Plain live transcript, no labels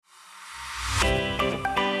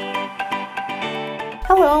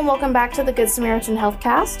Hello and welcome back to the Good Samaritan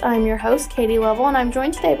Healthcast. I'm your host, Katie Lovell, and I'm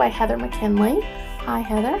joined today by Heather McKinley. Hi,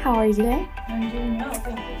 Heather. How are you today? I'm doing well,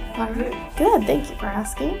 thank you. How are you? Good. Thank you for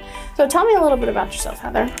asking. So tell me a little bit about yourself,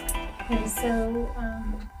 Heather. Okay, so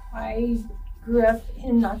I grew up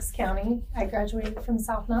in Knox County. I graduated from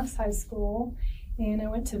South Knox High School, and I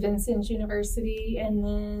went to Vincennes University and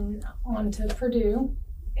then on to Purdue,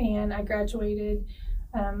 and I graduated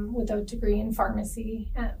with a degree in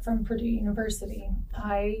pharmacy from Purdue University.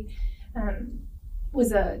 I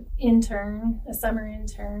was a summer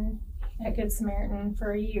intern at Good Samaritan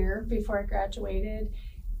for a year before I graduated,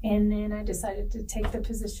 and then I decided to take the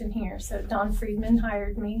position here. So Don Friedman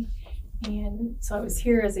hired me, and so I was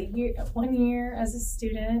here as 1 year as a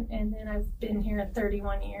student, and then I've been here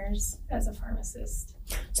 31 years as a pharmacist.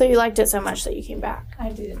 So you liked it so much that you came back? I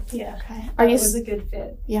did, yeah. Okay. It was a good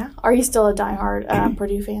fit. Yeah. Are you still a diehard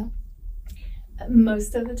Purdue fan?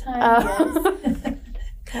 Most of the time, yes.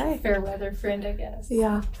 Okay. Fair weather friend, I guess.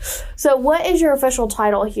 Yeah. So what is your official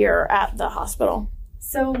title here at the hospital?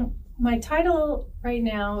 So my title right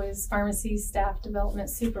now is Pharmacy Staff Development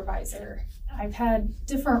Supervisor. I've had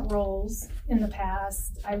different roles in the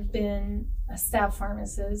past. I've been a staff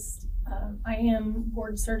pharmacist. I am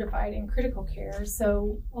board certified in critical care.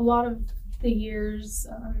 So a lot of the years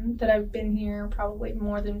that I've been here, probably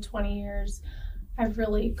more than 20 years, I've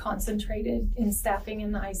really concentrated in staffing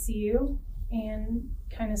in the ICU and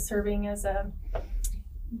kind of serving as a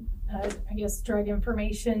drug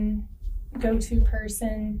information go-to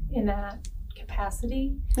person in that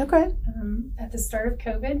capacity. Okay. At the start of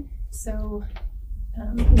COVID, so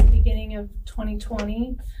in the beginning of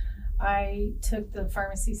 2020, I took the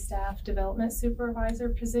pharmacy staff development supervisor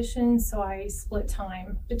position, so I split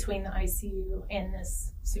time between the ICU and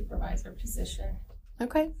this supervisor position.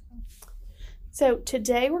 Okay. So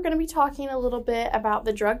today we're going to be talking a little bit about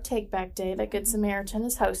the Drug Take Back Day that Good Samaritan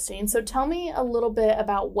is hosting. So tell me a little bit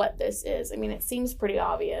about what this is. I mean, it seems pretty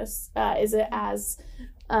obvious. Is it as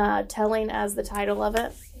telling as the title of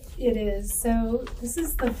it? It is. So this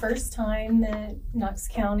is the first time that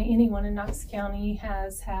anyone in Knox County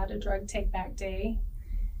has had a Drug Take Back Day.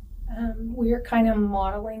 We are kind of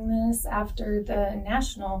modeling this after the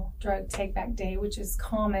National Drug Take Back Day, which is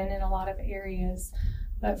common in a lot of areas.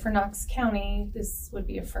 But for Knox County, this would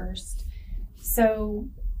be a first. So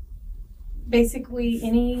basically,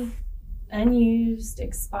 any unused,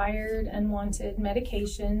 expired, unwanted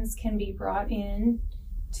medications can be brought in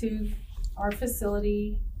to our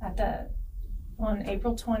facility on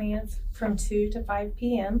April 20th from 2 to 5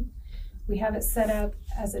 p.m. We have it set up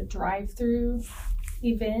as a drive-through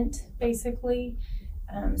event, basically.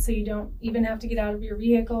 So you don't even have to get out of your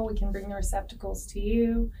vehicle. We can bring the receptacles to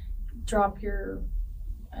you, drop your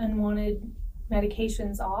unwanted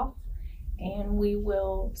medications off, and we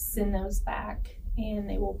will send those back, and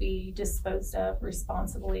they will be disposed of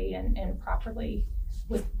responsibly and properly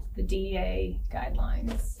with the DEA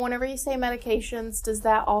guidelines. Whenever you say medications, does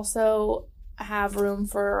that also have room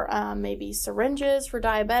for maybe syringes for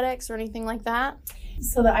diabetics or anything like that?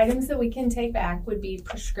 So the items that we can take back would be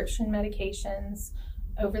prescription medications,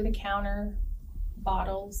 over-the-counter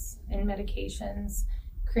bottles and medications,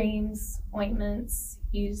 creams, ointments,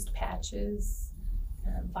 used patches,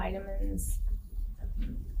 vitamins.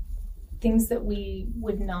 Things that we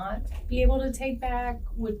would not be able to take back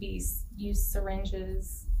would be used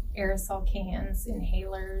syringes, aerosol cans,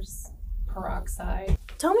 inhalers, peroxide.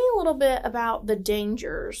 Tell me a little bit about the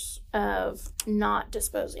dangers of not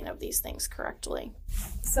disposing of these things correctly.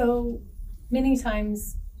 So many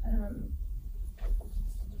times,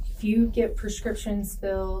 if you get prescriptions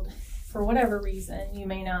filled, for whatever reason, you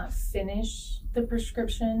may not finish the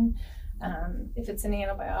prescription. If it's an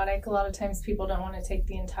antibiotic, a lot of times people don't want to take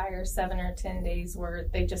the entire 7 or 10 days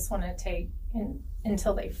worth. They just want to take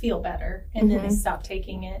until they feel better, and then they stop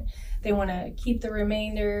taking it. They want to keep the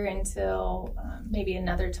remainder until maybe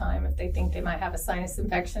another time if they think they might have a sinus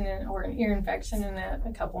infection or an ear infection in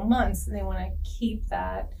a couple months, and they want to keep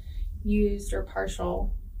that used or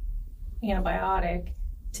partial antibiotic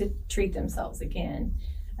to treat themselves again.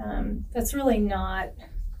 That's really not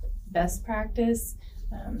best practice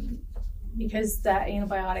because that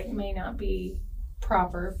antibiotic may not be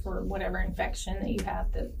proper for whatever infection that you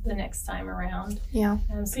have the next time around. Yeah.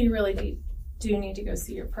 So you really do need to go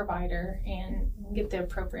see your provider and get the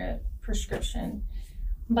appropriate prescription.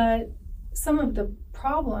 But some of the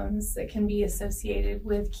problems that can be associated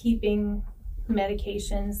with keeping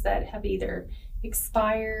medications that have either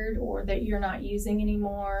expired or that you're not using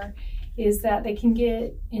anymore is that they can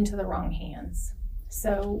get into the wrong hands.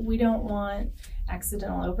 So we don't want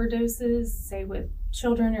accidental overdoses, say with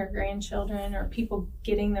children or grandchildren, or people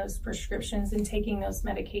getting those prescriptions and taking those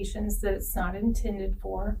medications that it's not intended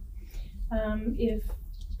for. If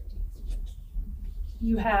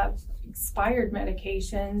you have expired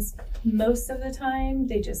medications, most of the time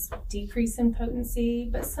they just decrease in potency,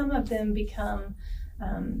 but some of them become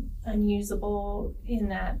unusable in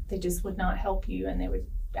that they just would not help you and they would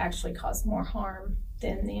actually cause more harm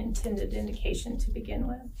than the intended indication to begin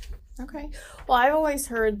with. Okay. Well, I've always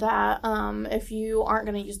heard that if you aren't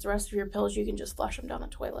going to use the rest of your pills, you can just flush them down the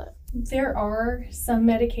toilet. There are some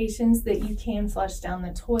medications that you can flush down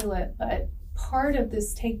the toilet, but part of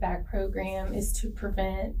this take-back program is to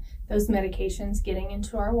prevent those medications getting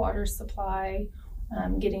into our water supply,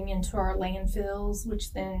 getting into our landfills,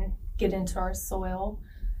 which then get into our soil.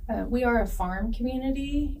 We are a farm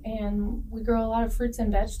community, and we grow a lot of fruits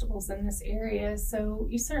and vegetables in this area, so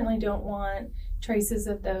you certainly don't want traces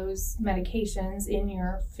of those medications in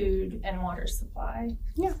your food and water supply.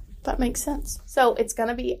 Yeah, that makes sense. So it's going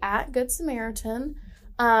to be at Good Samaritan.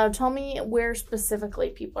 Tell me where specifically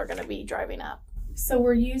people are going to be driving up. So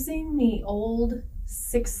we're using the old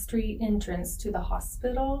 6th Street entrance to the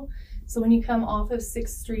hospital. So when you come off of 6th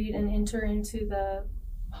Street and enter into the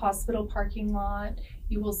hospital parking lot,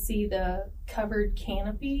 you will see the covered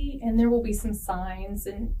canopy, and there will be some signs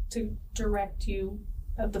and to direct you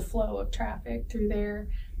of the flow of traffic through there.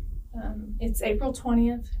 It's April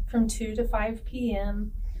 20th from 2 to 5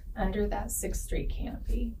 p.m. under that 6th Street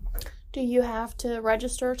canopy. Do you have to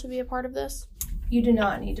register to be a part of this? You do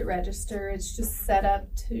not need to register. It's just set up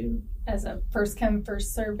as a first come,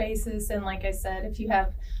 first serve basis. And like I said, if you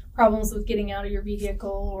have problems with getting out of your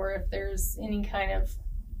vehicle, or if there's any kind of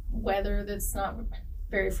weather that's not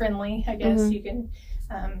very friendly, I guess you can,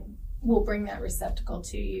 we'll bring that receptacle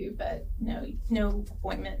to you, but no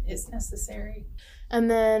appointment is necessary.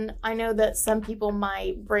 And then I know that some people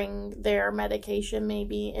might bring their medication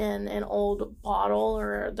maybe in an old bottle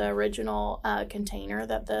or the original container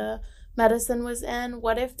that the medicine was in.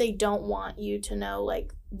 What if they don't want you to know,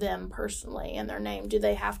 like, them personally and their name? Do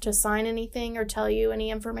they have to sign anything or tell you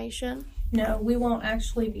any information? No, we won't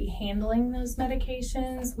actually be handling those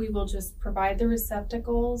medications. We will just provide the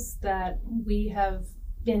receptacles that we have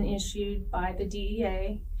been issued by the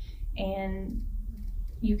DEA, and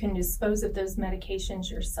you can dispose of those medications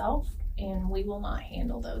yourself, and we will not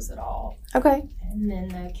handle those at all. Okay. And then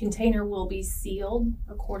the container will be sealed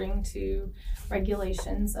according to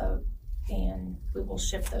regulations and we will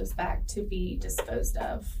ship those back to be disposed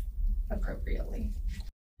of appropriately.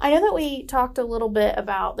 I know that we talked a little bit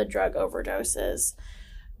about the drug overdoses.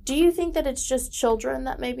 Do you think that it's just children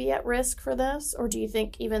that may be at risk for this, or do you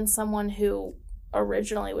think even someone who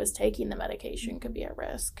originally was taking the medication could be at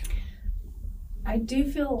risk? I do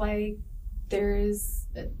feel like there is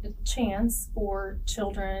a chance for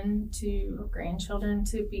children or grandchildren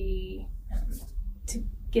to be to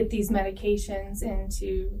get these medications and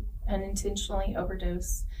to unintentionally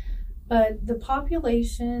overdose. But the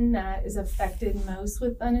population that is affected most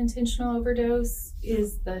with unintentional overdose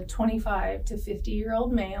is the 25 to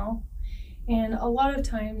 50-year-old male. And a lot of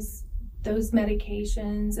times those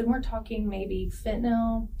medications, and we're talking maybe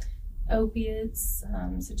fentanyl, opiates,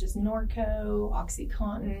 such as Norco,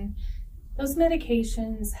 OxyContin, those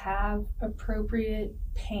medications have appropriate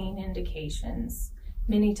pain indications.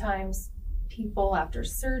 Many times people after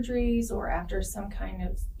surgeries or after some kind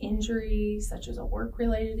of injury, such as a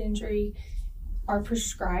work-related injury, are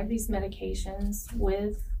prescribed these medications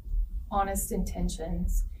with honest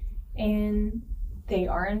intentions. And they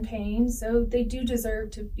are in pain, so they do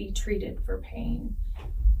deserve to be treated for pain.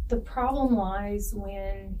 The problem lies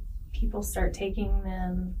when people start taking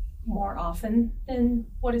them more often than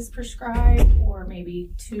what is prescribed, or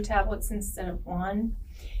maybe 2 tablets instead of 1.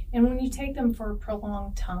 And when you take them for a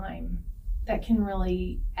prolonged time, that can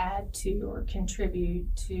really add to or contribute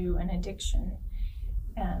to an addiction.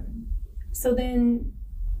 So then,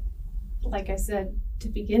 like I said, to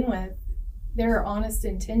begin with, there are honest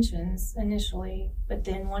intentions initially, but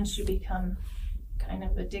then once you become kind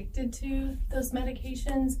of addicted to those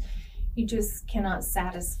medications, you just cannot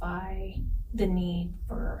satisfy the need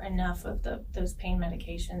for enough of those pain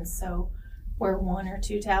medications. So where 1 or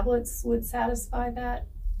 2 tablets would satisfy that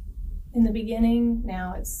in the beginning,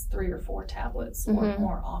 now it's 3 or 4 tablets or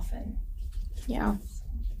more often. Yeah.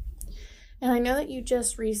 And I know that you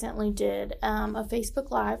just recently did a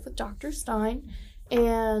Facebook Live with Dr. Stein,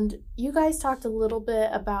 and you guys talked a little bit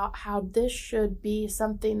about how this should be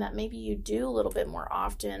something that maybe you do a little bit more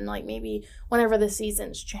often, like maybe whenever the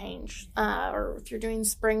seasons change, or if you're doing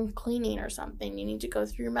spring cleaning or something, you need to go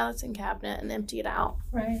through your medicine cabinet and empty it out.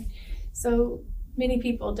 Right. So many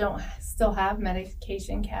people don't still have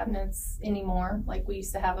medication cabinets anymore. Like we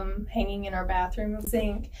used to have them hanging in our bathroom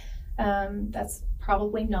sink. That's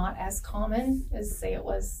probably not as common as, say, it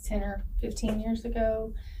was 10 or 15 years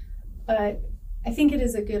ago. But I think it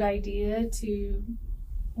is a good idea to,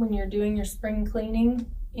 when you're doing your spring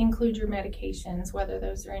cleaning, include your medications, whether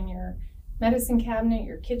those are in your medicine cabinet,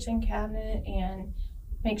 your kitchen cabinet, and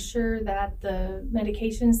make sure that the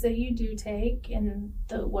medications that you do take and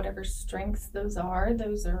the whatever strengths those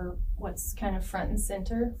are what's kind of front and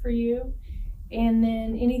center for you. And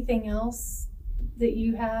then anything else that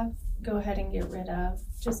you have, go ahead and get rid of,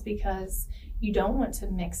 just because you don't want to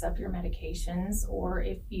mix up your medications, or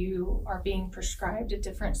if you are being prescribed a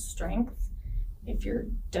different strength, if your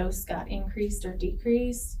dose got increased or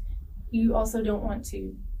decreased, you also don't want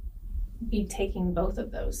to be taking both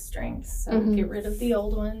of those strengths. So get rid of the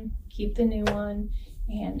old one, keep the new one,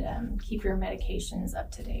 and keep your medications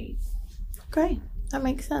up to date. Okay, that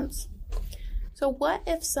makes sense. So what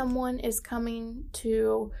if someone is coming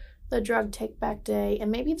to the drug take back day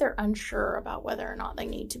and maybe they're unsure about whether or not they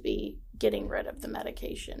need to be getting rid of the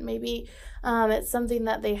medication? Maybe it's something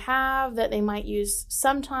that they have that they might use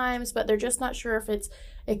sometimes, but they're just not sure if it's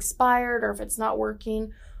expired or if it's not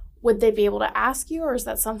working. Would they be able to ask you, or is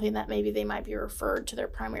that something that maybe they might be referred to their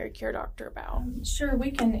primary care doctor about? Sure,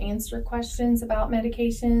 we can answer questions about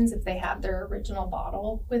medications if they have their original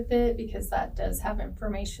bottle with it, because that does have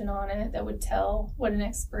information on it that would tell what an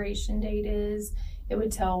expiration date is. It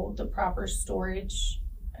would tell the proper storage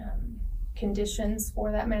conditions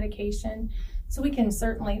for that medication. So we can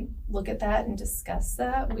certainly look at that and discuss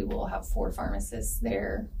that. We will have 4 pharmacists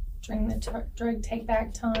there during the drug take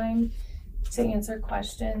back time to answer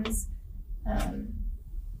questions.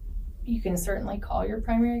 You can certainly call your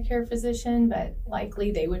primary care physician, but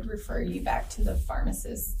likely they would refer you back to the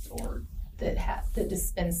pharmacist or that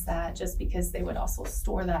dispense that, just because they would also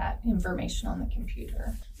store that information on the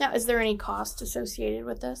computer. Now, is there any cost associated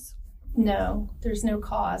with this? No, there's no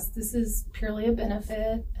cost. This is purely a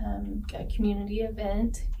benefit, a community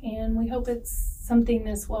event, and we hope it's something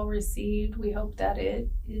that's well received. We hope that it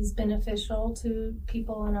is beneficial to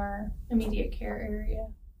people in our immediate care area.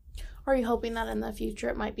 Are you hoping that in the future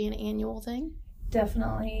it might be an annual thing?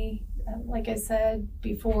 Definitely. Like I said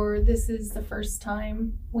before, this is the first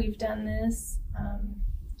time we've done this,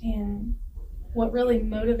 and what really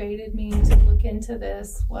motivated me to look into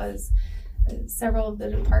this was several of the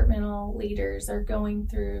departmental leaders are going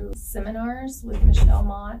through seminars with Michelle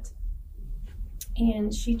Mott,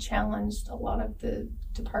 and she challenged a lot of the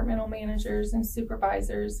departmental managers and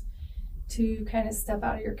supervisors to kind of step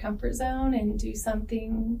out of your comfort zone and do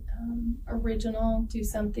something original, do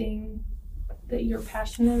something that you're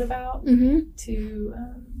passionate about, to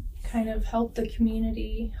kind of help the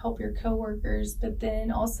community, help your coworkers, but then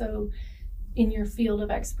also in your field of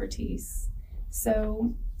expertise.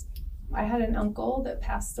 So I had an uncle that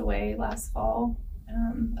passed away last fall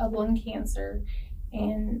of lung cancer,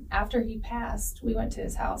 and after he passed, we went to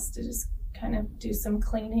his house to just kind of do some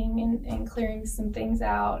cleaning and clearing some things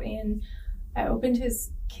out, and I opened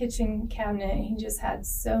his kitchen cabinet, and he just had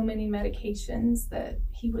so many medications that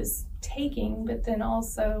he was taking, but then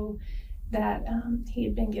also that he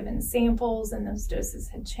had been given samples and those doses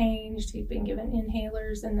had changed. He'd been given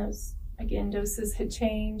inhalers and those, again, doses had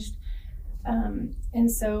changed. And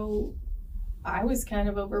so I was kind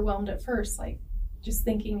of overwhelmed at first, like just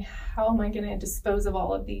thinking, how am I going to dispose of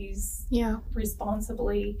all of these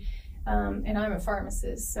responsibly? And I'm a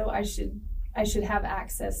pharmacist, so I should have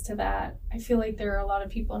access to that. I feel like there are a lot of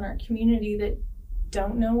people in our community that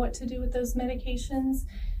don't know what to do with those medications.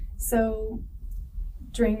 So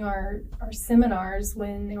during our seminars,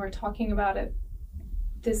 when they were talking about it,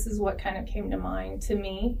 this is what kind of came to mind to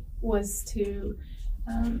me, was to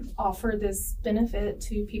offer this benefit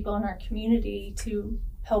to people in our community to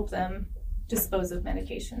help them dispose of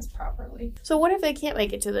medications properly. So what if they can't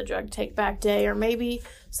make it to the drug take back day, or maybe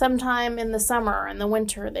sometime in the summer or in the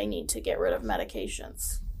winter they need to get rid of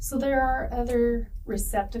medications? So there are other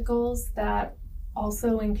receptacles that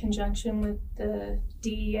also, in conjunction with the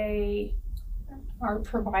DEA, are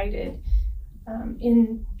provided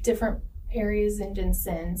in different areas in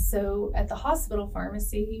Vincennes. So at the hospital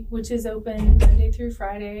pharmacy, which is open Monday through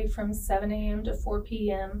Friday from 7 a.m. to 4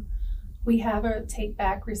 p.m., we have a take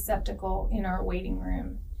back receptacle in our waiting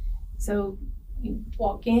room. So you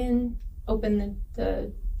walk in, open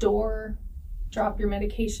the door, drop your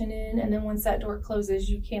medication in, and then once that door closes,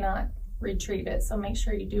 you cannot retrieve it. So make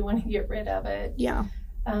sure you do want to get rid of it. Yeah.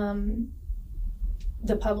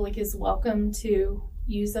 The public is welcome to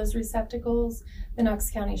use those receptacles. The Knox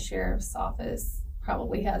County Sheriff's Office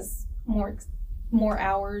probably has more more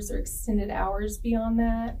hours or extended hours beyond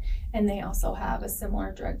that. And they also have a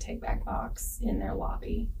similar drug take back box in their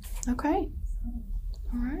lobby. Okay.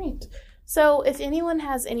 All right. So if anyone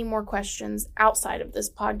has any more questions outside of this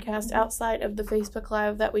podcast, outside of the Facebook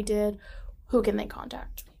Live that we did, who can they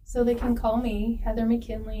contact? So they can call me, Heather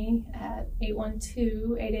McKinley, at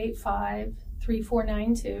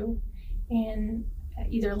 812-885-3492, and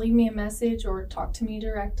either leave me a message or talk to me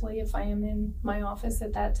directly if I am in my office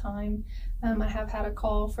at that time. I have had a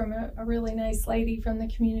call from a really nice lady from the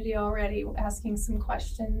community already asking some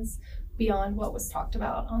questions beyond what was talked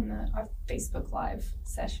about on our Facebook Live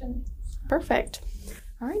session. Perfect.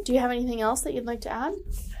 All right. Do you have anything else that you'd like to add?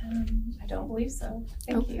 I don't believe so.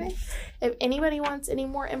 Thank you. If anybody wants any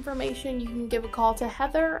more information, you can give a call to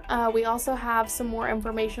Heather. We also have some more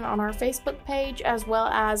information on our Facebook page as well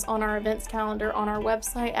as on our events calendar on our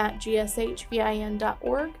website at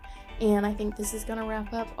gshvin.org. And I think this is going to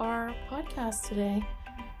wrap up our podcast today.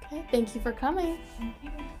 Okay. Thank you for coming. Thank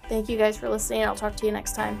you. Thank you guys for listening. I'll talk to you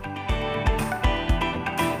next time.